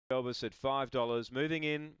Elvis at $5. Moving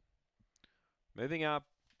in. Moving up.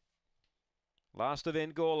 Last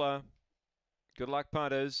event, Gawler. Good luck,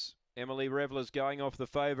 punters. Emily Revler's going off the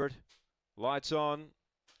favourite. Lights on.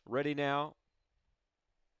 Ready now.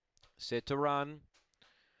 Set to run.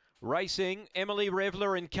 Racing, Emily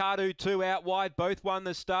Revler and Cardu 2 out wide. Both won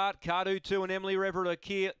the start. Cardu 2 and Emily Revler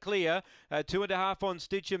are clear. 2.5 on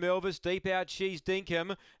Stitcher Melvis. Deep out, She's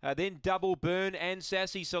Dinkum. Then Double Burn and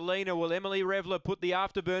Sassy Selena. Will Emily Revler put the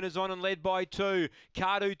afterburners on and led by 2.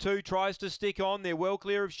 Cardu 2 tries to stick on. They're well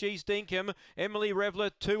clear of She's Dinkum. Emily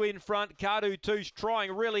Revler 2 in front. Cardu 2's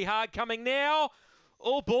trying really hard. Coming now.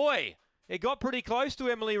 Oh boy. It got pretty close to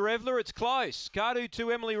Emily Revler. It's close. Cardu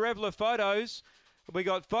 2 Emily Revler photos. We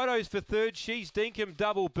got photos for third. She's Dinkum,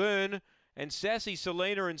 Double Burn, and Sassy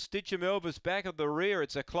Selena and Stitcher Melvis back at the rear.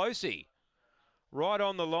 It's a closey. Right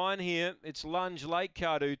on the line here. It's Lunge Lake,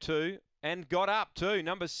 Cardu 2, and got up too.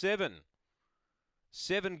 Number 7.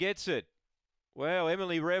 7 gets it. Well,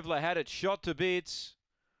 Emily Revler had it shot to bits,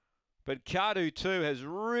 but Cardu 2 has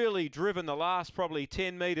really driven the last probably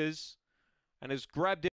 10 metres and has grabbed it.